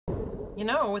You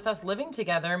know, with us living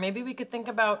together, maybe we could think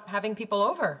about having people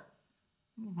over.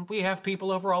 We have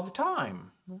people over all the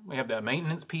time. We have the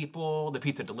maintenance people, the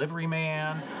pizza delivery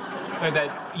man, we have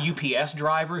that UPS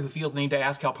driver who feels the need to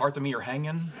ask how parts of me are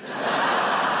hanging.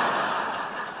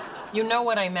 You know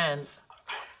what I meant.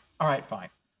 All right, fine.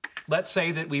 Let's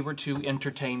say that we were to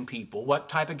entertain people. What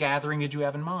type of gathering did you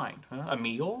have in mind? Huh? A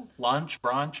meal? Lunch,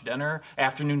 brunch, dinner,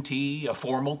 afternoon tea, a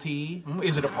formal tea?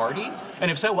 Is it a party? And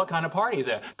if so, what kind of party? Is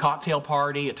it a cocktail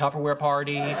party, a Tupperware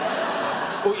party?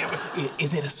 Oh, yeah,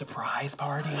 is it a surprise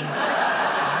party?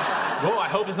 Oh, I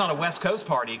hope it's not a West Coast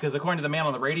party, because according to the man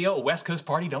on the radio, a West Coast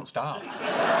party don't stop.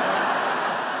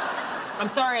 I'm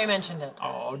sorry I mentioned it.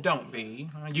 Oh, don't be.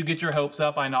 You get your hopes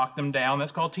up, I knock them down.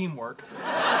 That's called teamwork.